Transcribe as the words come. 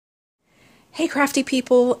Hey crafty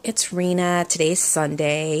people, it's Rena. Today's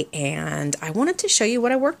Sunday and I wanted to show you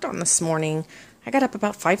what I worked on this morning. I got up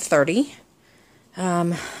about 5:30.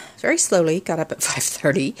 Very slowly got up at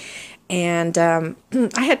 5:30 and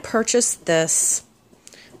I had purchased this,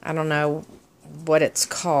 I don't know what it's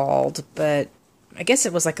called, but I guess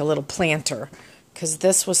it was like a little planter because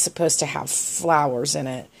this was supposed to have flowers in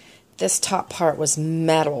it. This top part was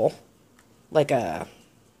metal, like a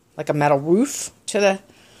metal roof to the,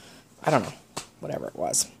 I don't know, whatever it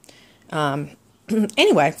was.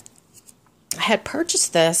 Anyway, I had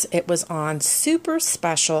purchased this. It was on super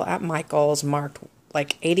special at Michael's, marked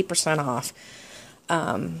like 80% off.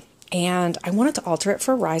 And I wanted to alter it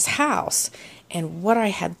for Rye's house. And what I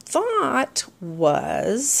had thought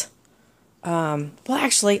was, well,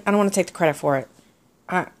 actually, I don't want to take the credit for it.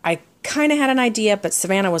 I kind of had an idea, but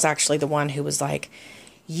Savannah was actually the one who was like,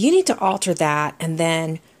 you need to alter that, and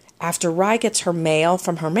then after Rye gets her mail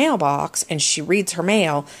from her mailbox and she reads her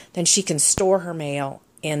mail, then she can store her mail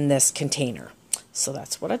in this container. So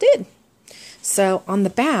that's what I did. So on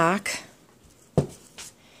the back,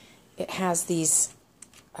 it has these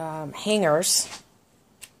hangers.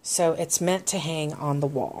 So it's meant to hang on the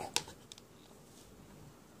wall.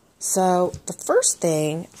 So the first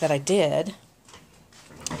thing that I did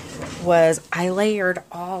was I layered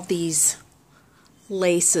all these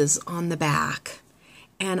laces on the back.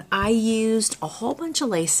 And I used a whole bunch of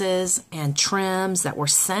laces and trims that were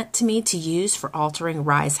sent to me to use for altering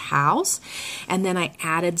Rye's house. And then I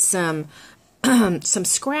added some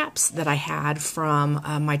scraps that I had from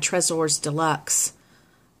my Trésors Deluxe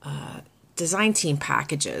design team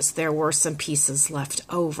packages. There were some pieces left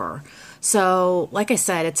over. So, like I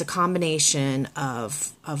said, it's a combination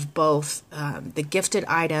of both the gifted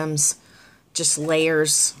items, just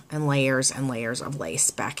layers and layers and layers of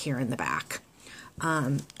lace back here in the back.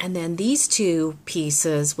 And then these two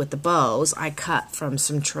pieces with the bows I cut from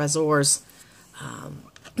some Trésors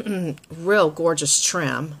real gorgeous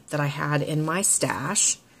trim that I had in my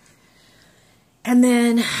stash. And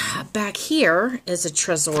then back here is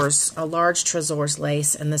a large Trésors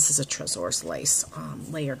lace, and this is a Trésors lace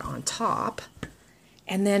layered on top.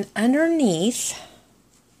 And then underneath,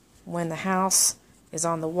 when the house is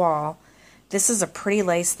on the wall, this is a pretty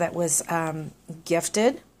lace that was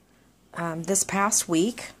gifted this past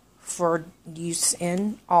week for use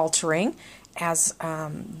in altering, as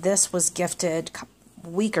this was gifted a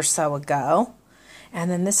week or so ago. And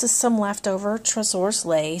then this is some leftover Trésors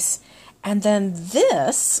lace. And then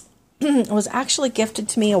this was actually gifted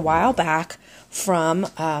to me a while back from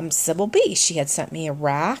Sybil B. She had sent me a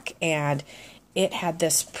rack, and it had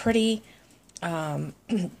this pretty,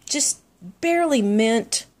 just barely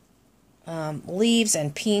mint leaves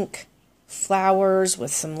and pink flowers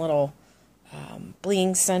with some little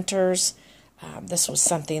bling centers. This was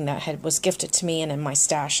something that was gifted to me and in my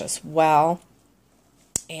stash as well.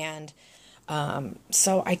 And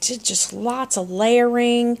so I did just lots of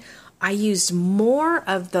layering. I used more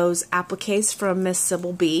of those appliques from Miss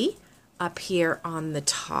Sybil B up here on the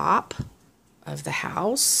top of the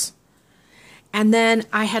house. And then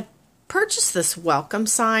I had purchased this welcome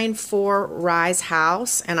sign for Rye's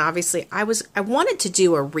house, and obviously I wanted to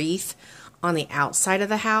do a wreath on the outside of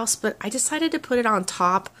the house, but I decided to put it on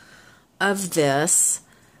top of this.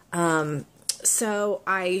 So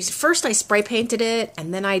first I spray painted it,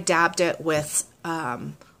 and then I dabbed it with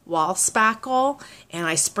wall spackle, and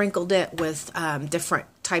I sprinkled it with different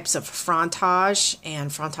types of frontage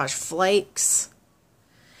and frontage flakes.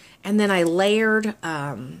 And then I layered,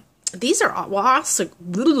 these are also,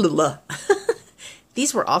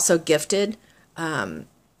 these were also gifted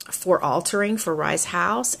for altering for Rye's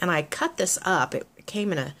house, and I cut this up. It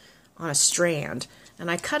came on a strand,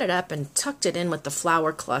 and I cut it up and tucked it in with the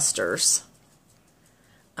flower clusters.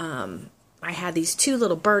 I had these two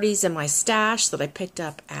little birdies in my stash that I picked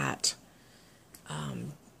up at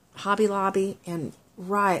Hobby Lobby, and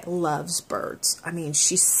Rye loves birds. I mean,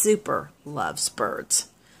 she super loves birds.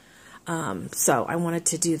 So I wanted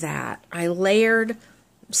to do that. I layered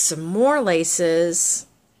some more laces.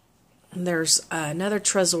 There's another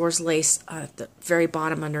Trésors lace at the very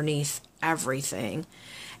bottom underneath everything.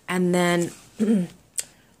 And then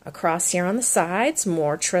across here on the sides,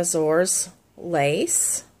 more Trésors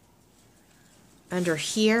lace. Under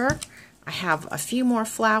here, I have a few more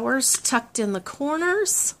flowers tucked in the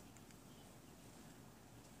corners.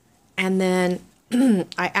 And then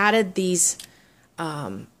I added these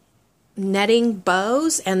netting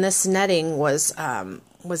bows, and this netting was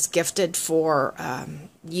gifted for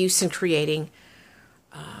use in creating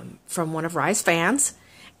from one of Rye's fans.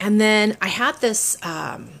 And then I had this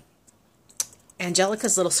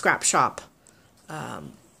Angelica's Little Scrap Shop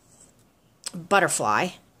butterfly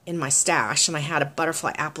in my stash, and I had a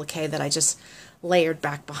butterfly applique that I just layered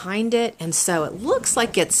back behind it, and so it looks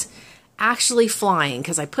like it's actually flying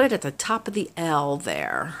because I put it at the top of the L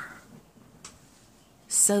there.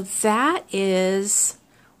 So that is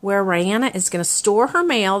where Ryanna is going to store her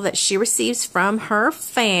mail that she receives from her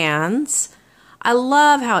fans. I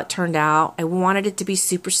love how it turned out. I wanted it to be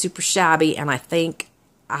super, super shabby, and I think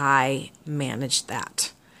I managed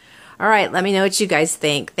that. All right, let me know what you guys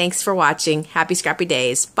think. Thanks for watching. Happy scrappy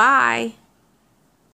days. Bye.